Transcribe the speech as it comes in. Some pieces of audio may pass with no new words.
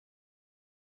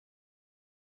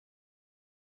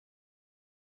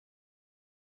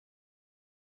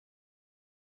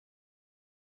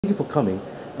you for coming.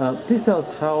 Please tell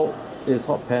us how is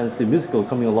Hot Pants the musical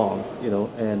coming along,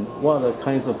 and what are the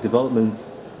kinds of developments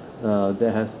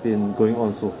that has been going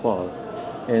on so far,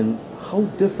 and how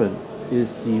different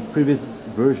is the previous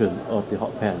version of the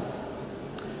Hot Pants?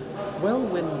 Well,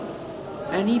 when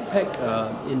Annie Peck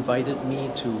invited me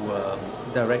to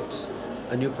direct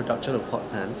a new production of Hot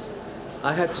Pants,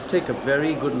 I had to take a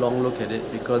very good long look at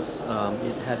it because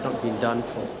it had not been done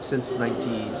since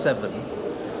 '97,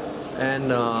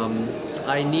 and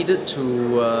I needed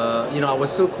to, I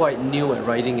was still quite new at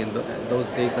writing in those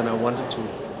days, and I wanted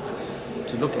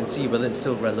to look and see whether it's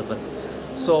still relevant.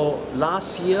 So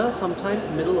last year, sometime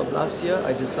middle of last year,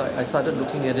 I started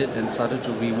looking at it and started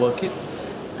to rework it,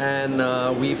 and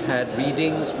we've had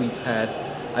readings,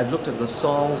 I've looked at the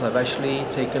songs, I've actually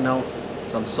taken out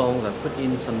some songs, I've put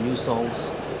in some new songs.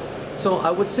 So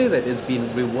I would say that it's been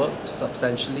reworked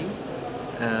substantially,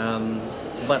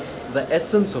 but the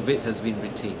essence of it has been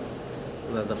retained,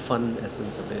 the fun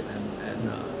essence of it,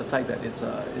 and the fact that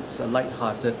it's a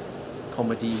light-hearted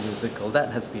comedy musical, that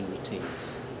has been retained.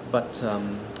 But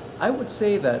I would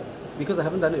say that because I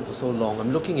haven't done it for so long,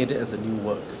 I'm looking at it as a new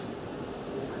work.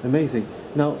 Amazing.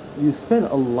 Now, you spent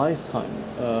a lifetime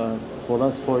for the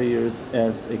last 4 years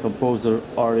as a composer,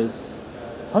 artist.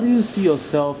 How do you see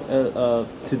yourself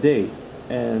today?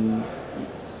 And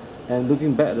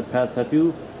looking back at the past, have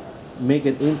you made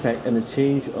an impact and a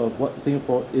change of what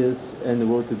Singapore is and the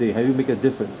world today? Have you made a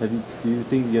difference? Do you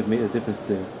think you have made a difference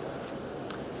there?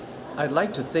 I'd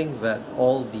like to think that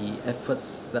all the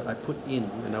efforts that I put in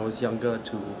when I was younger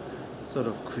to sort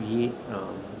of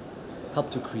help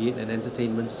to create an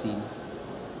entertainment scene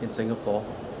in Singapore,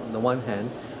 on the one hand,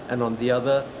 and on the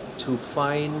other, to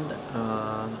find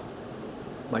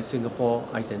my Singapore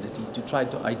identity, to try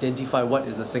to identify what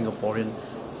is a Singaporean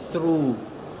through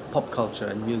pop culture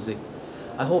and music.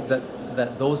 I hope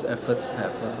that those efforts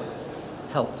have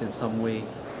helped in some way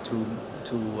to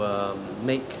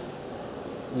make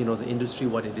the industry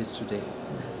what it is today.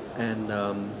 And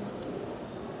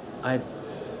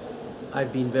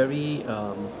I've been very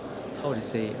how would I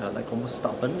say, like almost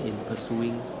stubborn in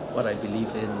pursuing what I believe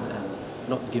in and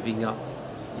not giving up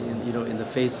in the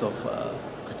face of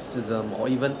criticism, or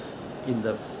even in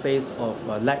the face of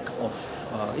lack of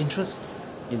interest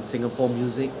in Singapore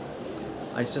music.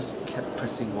 I just kept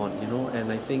pressing on,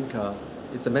 and I think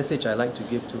it's a message I like to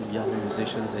give to young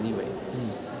musicians anyway.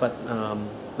 But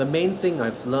the main thing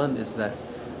I've learned is that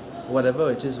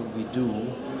whatever it is we do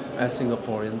as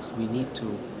Singaporeans, we need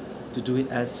to do it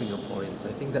as Singaporeans.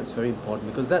 I think that's very important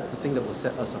because that's the thing that will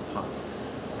set us apart.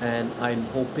 And I'm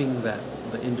hoping that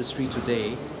the industry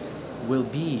today will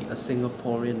be a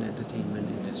Singaporean entertainment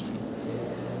industry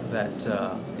that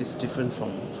is different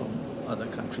from other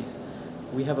countries.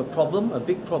 We have a problem, a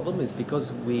big problem, is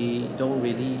because we don't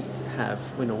really have,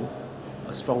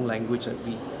 a strong language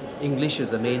English is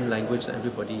the main language that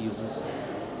everybody uses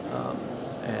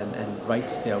and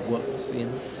writes their works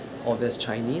in, or there's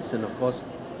Chinese, and of course,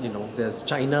 there's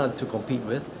China to compete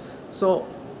with. So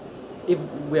if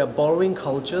we are borrowing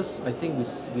cultures, I think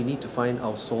we need to find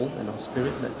our soul and our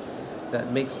spirit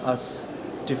that makes us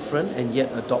different and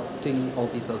yet adopting all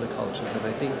these other cultures. And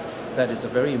I think that is a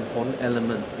very important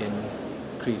element in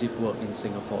creative work in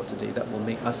Singapore today that will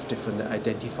make us different, that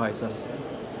identifies us.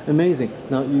 Amazing.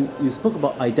 Now, you spoke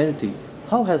about identity.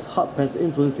 How has Hot Pants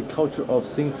influenced the culture of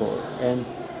Singapore, and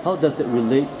how does that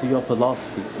relate to your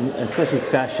philosophy, especially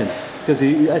fashion? Because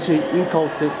you actually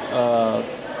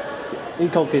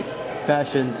inculcate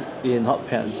fashion in Hot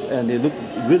Pants, and they look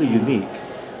really unique.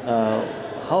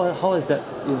 How has that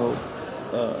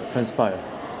transpired?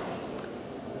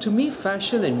 To me,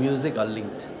 fashion and music are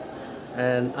linked,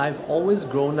 and I've always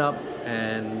grown up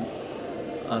and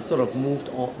sort of moved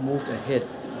ahead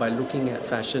by looking at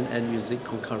fashion and music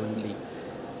concurrently.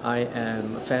 I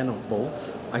am a fan of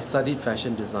both. I studied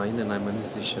fashion design and I'm a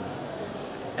musician.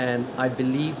 And I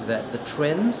believe that the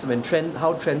trends,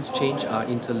 how trends change, are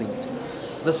interlinked.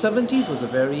 The 70s was a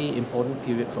very important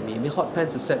period for me. I mean, Hot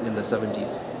Pants is set in the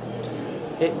 70s.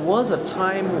 It was a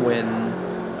time when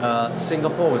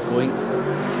Singapore was going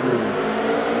through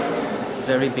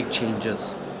very big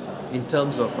changes in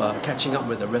terms of catching up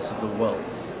with the rest of the world.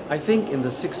 I think in the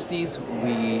 60s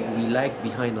we lagged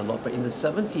behind a lot, but in the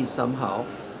 70s somehow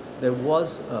there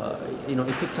was,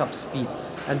 it picked up speed.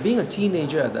 And being a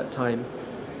teenager at that time,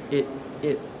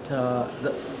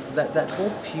 that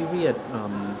whole period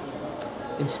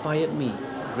inspired me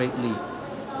greatly,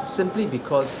 simply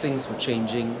because things were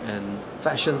changing and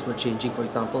fashions were changing. For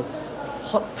example,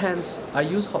 hot pants, I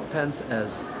use hot pants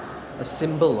as a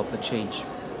symbol of the change,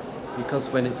 because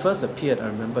when it first appeared, I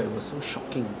remember it was so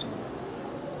shocking to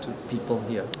people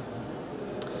here.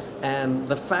 And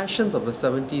the fashions of the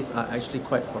 70s are actually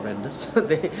quite horrendous.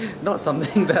 They not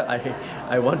something that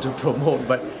I want to promote,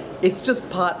 but it's just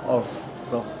part of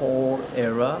the whole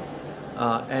era,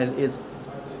 and it's,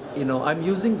 you know, I'm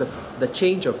using the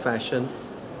change of fashion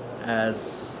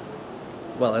as,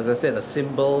 well, as I said, a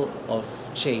symbol of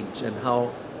change and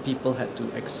how people had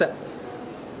to accept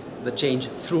the change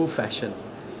through fashion.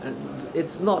 And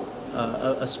it's not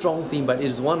a strong theme, but it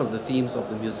is one of the themes of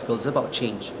the musical. It's about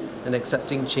change and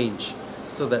accepting change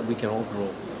so that we can all grow.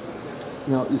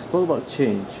 Now, you spoke about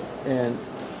change, and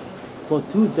for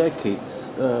 2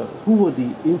 decades, who were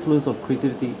the influence of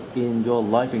creativity in your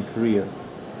life and career?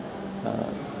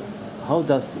 How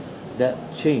does that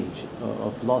change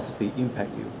of philosophy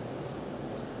impact you?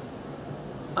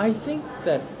 I think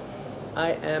that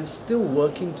I am still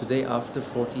working today after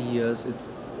 40 years. It's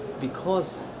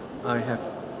because I have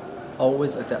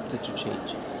always adapted to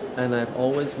change, and I've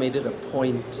always made it a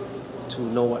point to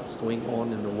know what's going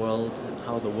on in the world and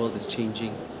how the world is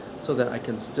changing, so that I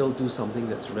can still do something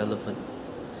that's relevant.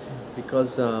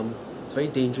 Because it's very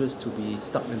dangerous to be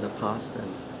stuck in the past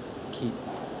and keep,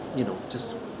 you know,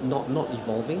 just not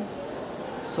evolving.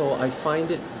 So I find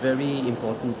it very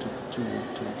important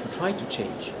to try to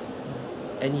change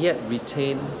and yet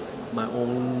retain my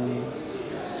own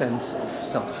sense of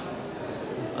self.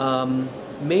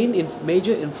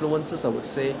 Major influences, I would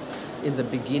say, in the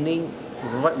beginning,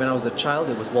 right when I was a child,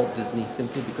 it was Walt Disney,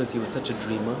 simply because he was such a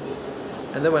dreamer.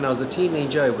 And then when I was a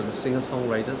teenager, it was the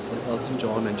singer-songwriters like Elton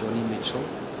John and Joni Mitchell.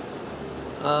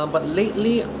 But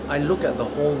lately, I look at the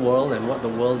whole world and what the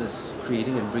world is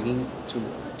creating and bringing to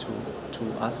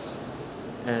us,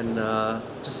 and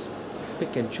just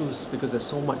pick and choose, because there's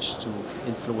so much to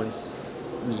influence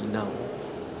me now.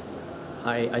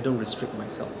 I don't restrict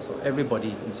myself, so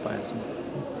everybody inspires me.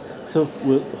 So,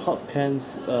 will hot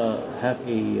pants have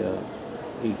a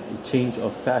change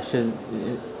of fashion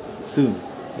soon,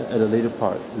 at a later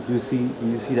part? Do you see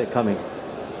that coming?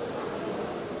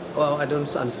 Well, I don't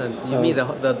understand. You mean the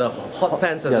hot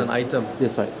pants as yes, an item?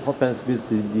 Yes, right. Hot pants with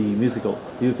the musical.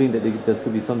 Do you think that there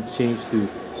could be some change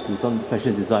to some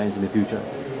fashion designs in the future?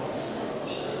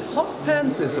 Hot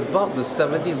pants is about the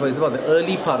 70s, but it's about the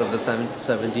early part of the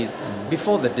 70s,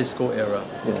 before the disco era,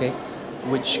 okay, Yes.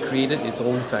 which created its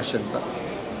own fashion. But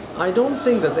I don't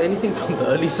think there's anything from the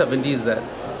early 70s that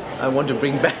I want to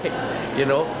bring back, you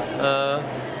know.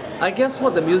 I guess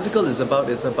what the musical is about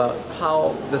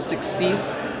how the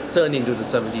 60s turned into the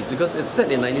 70s, because it's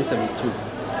set in 1972.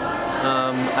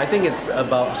 I think it's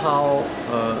about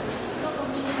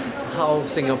how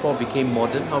Singapore became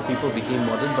modern, how people became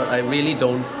modern, but I really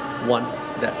don't want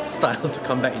that style to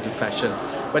come back into fashion.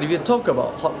 But if you talk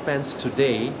about hot pants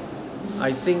today,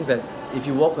 I think that if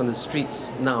you walk on the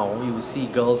streets now, you will see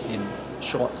girls in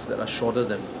shorts that are shorter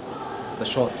than the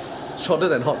shorts, shorter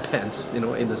than hot pants, you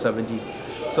know, in the 70s.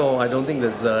 So I don't think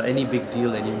there's any big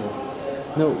deal anymore.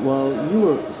 No, while you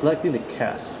were selecting the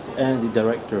cast and the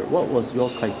director, what was your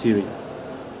criteria?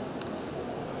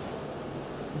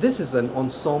 This is an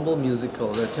ensemble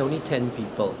musical. There are only 10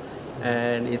 people,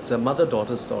 and it's a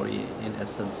mother-daughter story in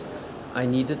essence. I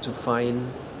needed to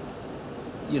find,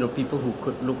 you know, people who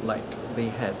could look like they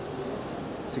had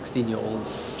 16-year-old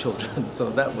children. So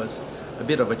that was a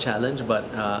bit of a challenge, but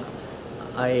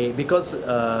because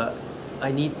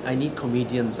I need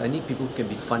comedians. I need people who can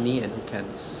be funny and who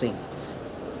can sing.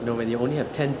 You know, when you only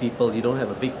have 10 people, you don't have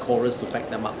a big chorus to back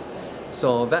them up.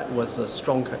 So that was a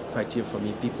strong criteria for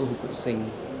me, people who could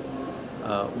sing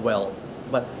well.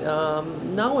 But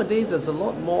nowadays there's a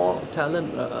lot more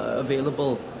talent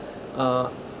available.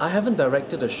 I haven't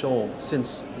directed a show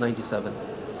since '97.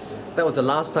 That was the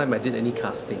last time I did any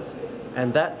casting.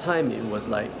 And that time it was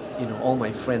like, you know, all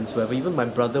my friends, whoever, even my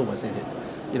brother was in it.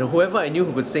 You know, whoever I knew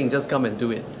who could sing, just come and do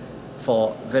it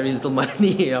for very little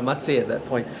money, I must say, at that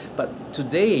point. But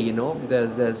today, you know,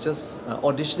 there's just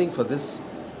auditioning for this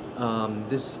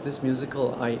this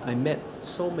musical. I met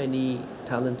so many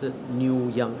talented new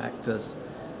young actors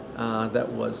that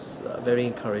was very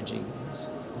encouraging.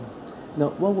 Now,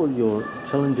 what were your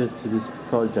challenges to this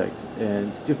project,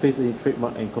 and did you face any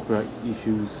trademark and copyright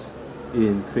issues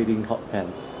in creating hot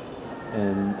pants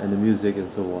and the music and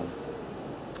so on?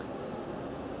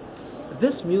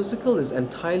 This musical is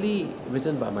entirely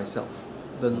written by myself.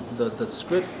 The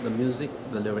script, the music,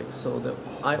 the lyrics. So that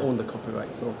I own the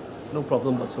copyright. So no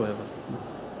problem whatsoever.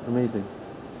 Amazing.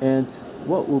 And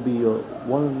what will be your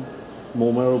one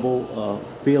memorable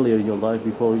failure in your life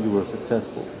before you were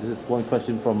successful? This is one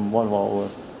question from one of our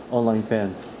online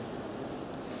fans.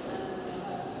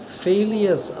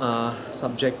 Failures are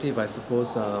subjective, I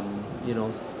suppose. You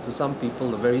know, to some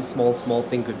people, a very small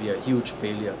thing could be a huge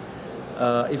failure.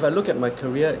 if I look at my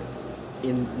career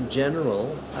in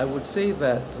general, I would say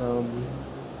that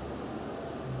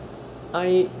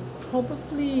I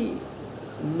probably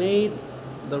made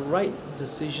the right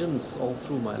decisions all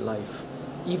through my life,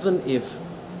 even if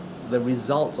the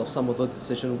results of some of those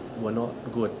decisions were not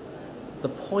good. The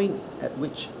point at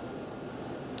which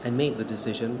I made the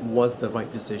decision was the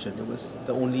right decision. It was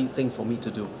the only thing for me to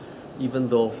do, even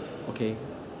though, okay,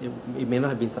 it may not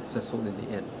have been successful in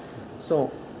the end.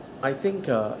 So I think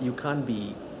you can't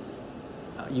be,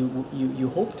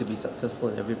 you hope to be successful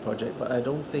in every project, but I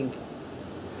don't think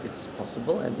it's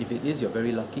possible. And if it is, you're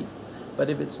very lucky. But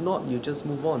if it's not, you just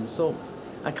move on. So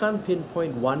I can't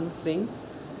pinpoint one thing,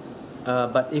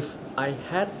 but if I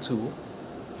had to,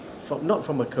 not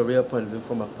from a career point of view,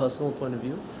 from a personal point of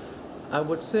view, I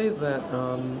would say that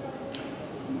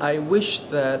I wish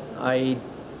that I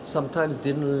sometimes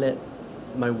didn't let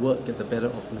my work get the better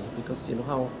of me, because you know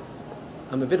how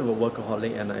I'm a bit of a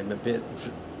workaholic and I'm a bit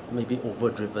maybe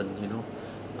overdriven, you know,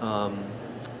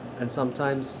 and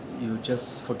sometimes you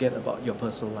just forget about your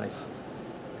personal life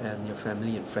and your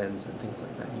family and friends and things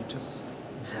like that. You just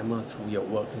hammer through your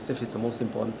work as if it's the most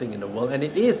important thing in the world, and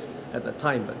it is at the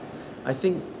time, but I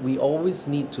think we always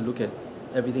need to look at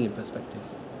everything in perspective.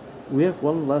 We have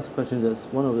one last question that's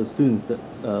one of the students that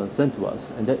sent to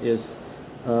us, and that is,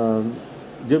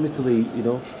 dear Mr. Lee, you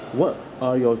know, what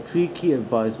are your 3 key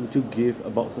advice would you give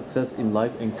about success in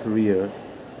life and career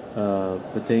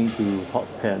pertaining to Hot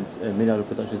Pants and many other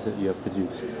productions that you have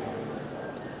produced?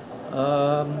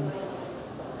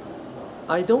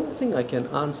 I don't think I can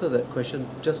answer that question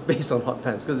just based on Hot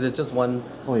Pants, because there's just one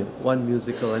Oh, yes. one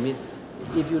musical. I mean,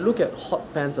 if you look at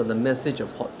Hot Pants, and the message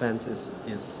of Hot Pants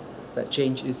is that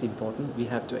change is important. We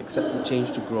have to accept the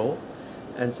change to grow,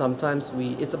 and sometimes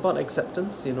it's about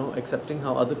acceptance. You know, accepting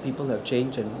how other people have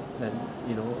changed, and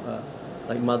you know,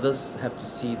 like mothers have to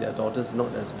see their daughters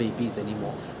not as babies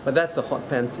anymore. But that's a Hot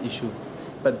Pants issue.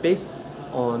 But based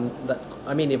on that,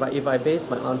 I mean, if I base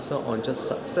my answer on just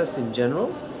success in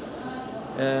general,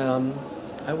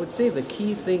 I would say the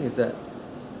key thing is that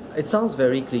it sounds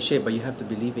very cliche, but you have to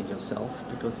believe in yourself,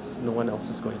 because no one else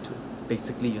is going to.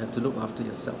 Basically, you have to look after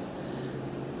yourself.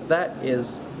 That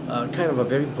is kind of a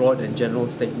very broad and general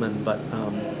statement, but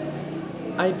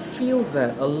I feel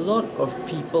that a lot of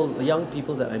people, young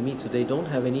people that I meet today, don't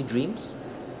have any dreams.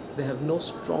 They have no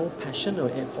strong passion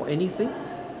for anything,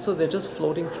 so they're just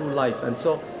floating through life. And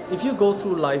so if you go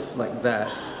through life like that,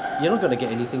 you're not going to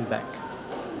get anything back.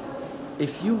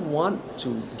 If you want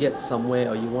to get somewhere,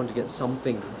 or you want to get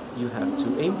something, you have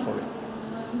to aim for it.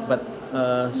 But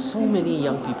so many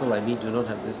young people I meet do not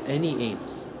have any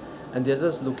aims, and they're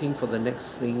just looking for the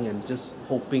next thing and just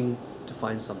hoping to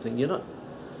find something.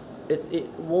 It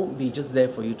won't be just there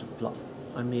for you to pluck.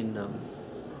 I mean,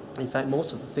 in fact,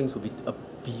 most of the things will be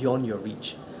beyond your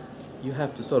reach. You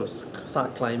have to sort of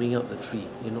start climbing up the tree,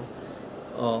 you know,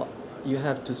 or you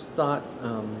have to start.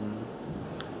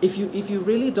 If you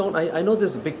really don't, I know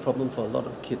there's a big problem for a lot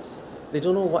of kids. They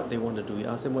don't know what they want to do. You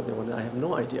ask them what they want to do. I have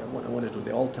no idea what I want to do.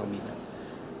 They all tell me that.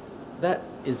 That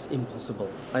is impossible.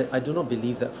 I do not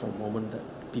believe that for a moment, that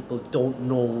people don't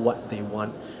know what they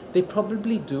want. They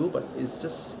probably do, but it's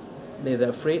just they're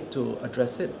afraid to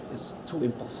address it. It's too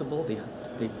impossible.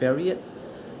 They bury it.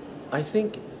 I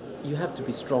think you have to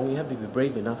be strong. You have to be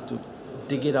brave enough to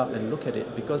dig it up and look at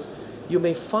it, because you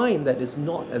may find that it's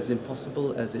not as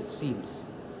impossible as it seems.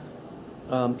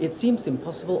 It seems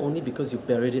impossible only because you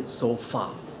buried it so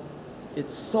far.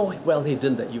 It's so well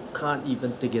hidden that you can't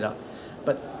even dig it up.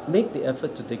 But make the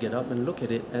effort to dig it up and look at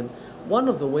it. And one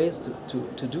of the ways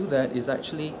to do that is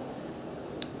actually,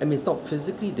 I mean, it's not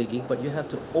physically digging, but you have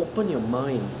to open your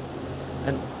mind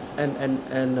and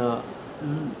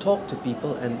talk to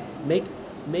people and make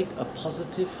a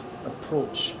positive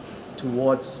approach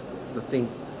towards the thing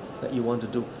that you want to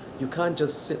do. You can't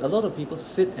just sit. A lot of people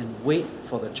sit and wait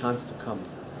for the chance to come.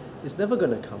 It's never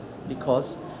going to come,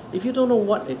 because if you don't know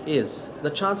what it is,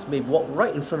 the chance may walk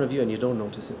right in front of you and you don't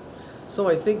notice it. So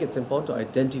I think it's important to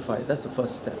identify it. That's the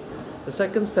first step. The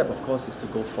second step, of course, is to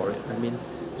go for it. I mean,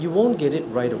 you won't get it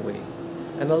right away.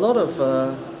 And a lot of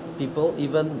people,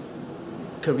 even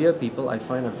career people, I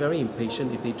find, are very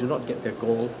impatient if they do not get their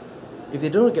goal. If they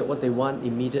do not get what they want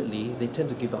immediately, they tend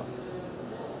to give up.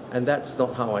 And that's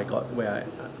not how I got where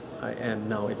I am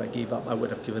now. If I gave up, I would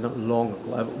have given up long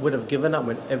ago. I would have given up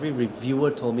when every reviewer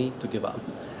told me to give up.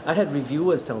 I had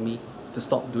reviewers tell me to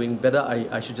stop doing better.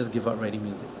 I should just give up writing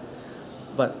music.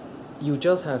 But you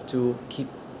just have to keep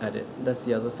at it. That's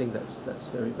the other thing that's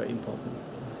very, very important.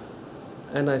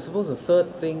 And I suppose the third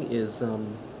thing is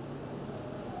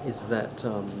that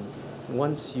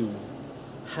once you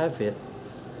have it,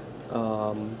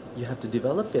 you have to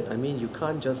develop it. I mean, you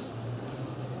can't just.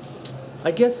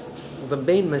 I guess the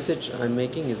main message I'm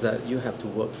making is that you have to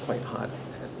work quite hard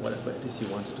at whatever it is you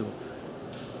want to do.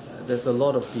 There's a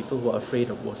lot of people who are afraid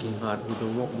of working hard, who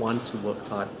do not want to work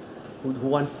hard, who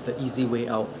want the easy way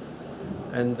out.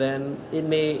 And then it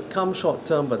may come short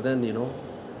term, but then,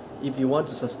 if you want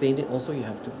to sustain it, also you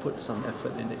have to put some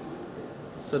effort in it.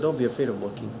 So don't be afraid of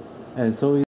working. And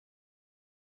so